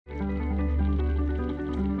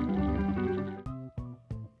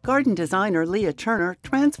Garden designer Leah Churner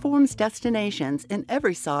transforms destinations in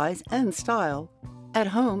every size and style. At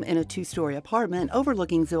home in a 2-story apartment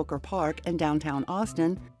overlooking Zilker Park and downtown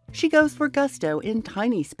Austin, she goes for gusto in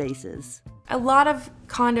tiny spaces. A lot of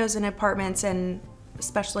condos and apartments, and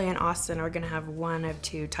especially in Austin, are going to have one of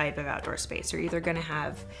two type of outdoor space. You're either going to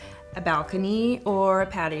have a balcony or a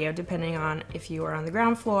patio, depending on if you are on the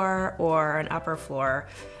ground floor or an upper floor.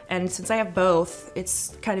 And since I have both,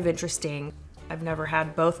 it's kind of interesting. I've never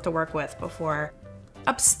had both to work with before.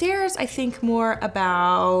 Upstairs, I think more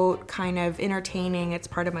about kind of entertaining. It's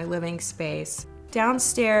part of my living space.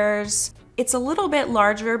 Downstairs, it's a little bit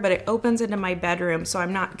larger, but it opens into my bedroom, so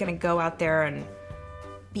I'm not gonna go out there and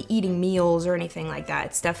be eating meals or anything like that.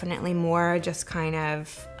 It's definitely more just kind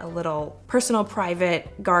of a little personal,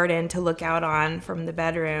 private garden to look out on from the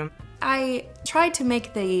bedroom. I tried to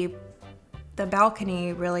make the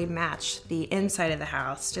balcony really match the inside of the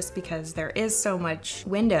house, just because there is so much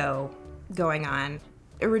window going on.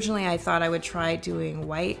 Originally, I thought I would try doing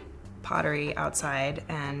white pottery outside,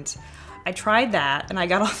 and I tried that, and I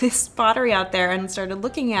got all this pottery out there and started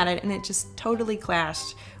looking at it, and it just totally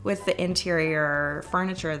clashed with the interior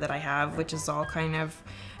furniture that I have, which is all kind of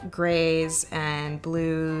grays and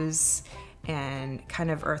blues and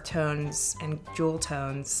kind of earth tones and jewel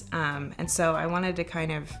tones. And so I wanted to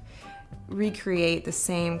kind of recreate the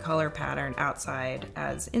same color pattern outside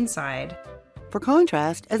as inside. For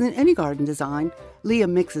contrast, as in any garden design, Leah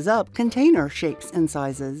mixes up container shapes and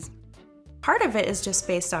sizes. Part of it is just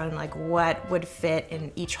based on like what would fit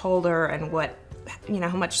in each holder and what,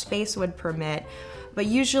 how much space would permit. But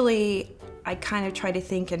usually I kind of try to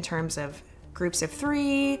think in terms of groups of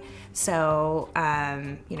 3. So,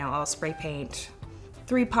 I'll spray paint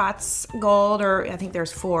 3 pots gold, or I think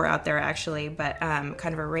there's 4 out there actually, but kind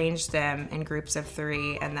of arrange them in groups of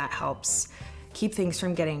 3, and that helps keep things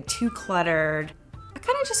from getting too cluttered. I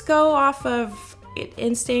kind of just go off of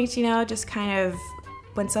instinct, just kind of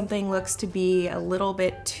when something looks to be a little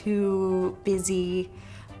bit too busy,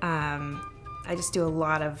 I just do a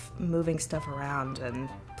lot of moving stuff around and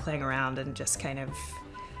playing around and just kind of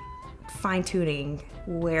fine-tuning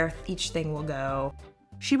where each thing will go.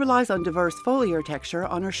 She relies on diverse foliar texture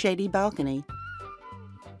on her shady balcony.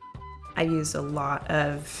 I use a lot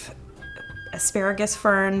of asparagus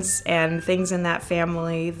ferns and things in that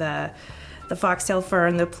family, the foxtail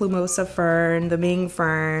fern, the plumosa fern, the Ming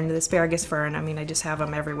fern, the asparagus fern. I mean, I just have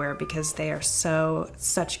them everywhere because they are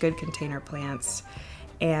such good container plants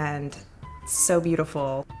and so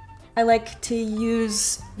beautiful. I like to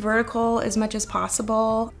use vertical as much as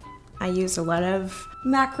possible. I use a lot of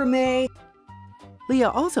macrame. Leah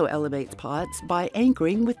also elevates pots by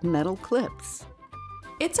anchoring with metal clips.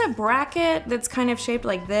 It's a bracket that's kind of shaped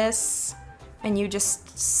like this, and you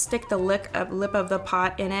just stick the lip of the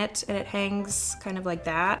pot in it, and it hangs kind of like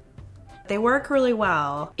that. They work really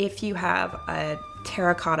well if you have a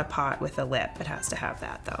terracotta pot with a lip. It has to have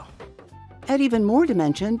that though. Add even more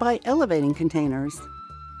dimension by elevating containers.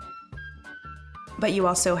 But you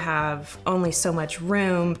also have only so much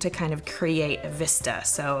room to kind of create a vista,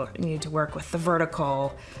 so you need to work with the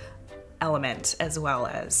vertical element as well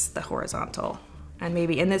as the horizontal. And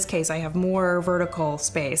maybe in this case I have more vertical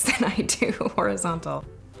space than I do horizontal.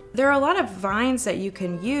 There are a lot of vines that you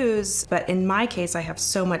can use, but in my case I have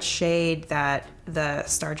so much shade that the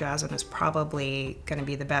star jasmine is probably going to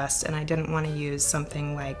be the best, and I didn't want to use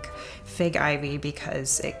something like fig ivy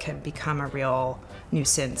because it can become a real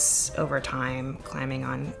nuisance over time climbing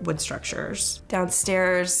on wood structures.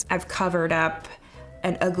 Downstairs I've covered up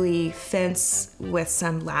an ugly fence with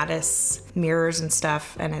some lattice mirrors and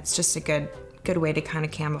stuff, and it's just a good way to kind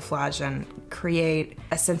of camouflage and create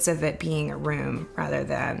a sense of it being a room rather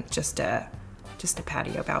than just a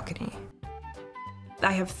patio balcony.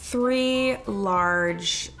 I have 3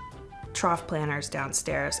 large trough planters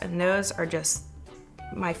downstairs, and those are just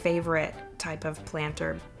my favorite type of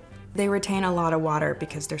planter. They retain a lot of water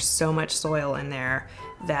because there's so much soil in there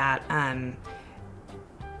that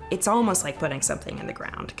it's almost like putting something in the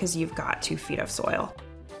ground because you've got 2 feet of soil.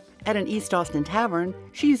 At an East Austin tavern,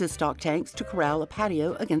 she uses stock tanks to corral a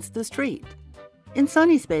patio against the street. In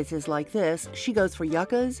sunny spaces like this, she goes for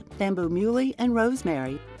yuccas, bamboo muley, and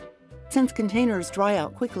rosemary. Since containers dry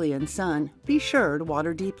out quickly in sun, be sure to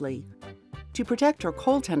water deeply. To protect her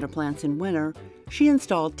cold tender plants in winter, she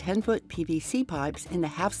installed 10-foot PVC pipes into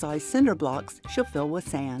half-size cinder blocks she'll fill with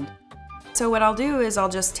sand. So what I'll do is I'll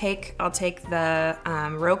take the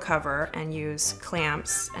row cover and use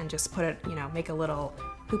clamps and just put it, make a little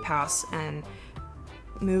hoop house and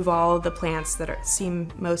move all of the plants that seem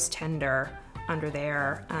most tender under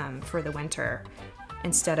there for the winter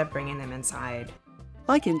instead of bringing them inside.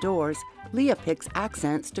 Like indoors, Leah picks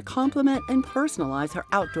accents to complement and personalize her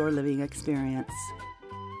outdoor living experience.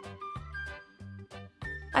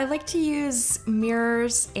 I like to use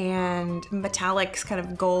mirrors and metallics, kind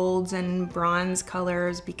of golds and bronze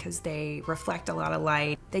colors, because they reflect a lot of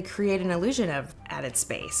light. They create an illusion of added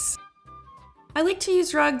space. I like to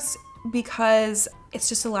use rugs because it's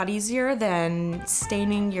just a lot easier than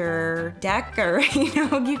staining your deck, or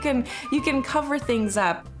you can cover things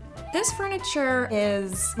up. This furniture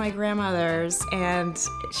is my grandmother's, and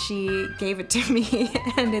she gave it to me,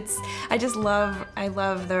 and I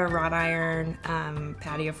love the wrought iron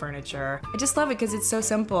patio furniture. I just love it because it's so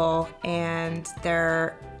simple, and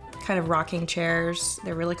they're kind of rocking chairs.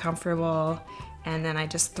 They're really comfortable, and then I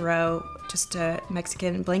just throw just a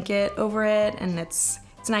Mexican blanket over it, and it's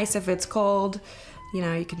nice if it's cold.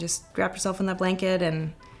 You can just wrap yourself in that blanket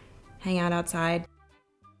and hang out outside.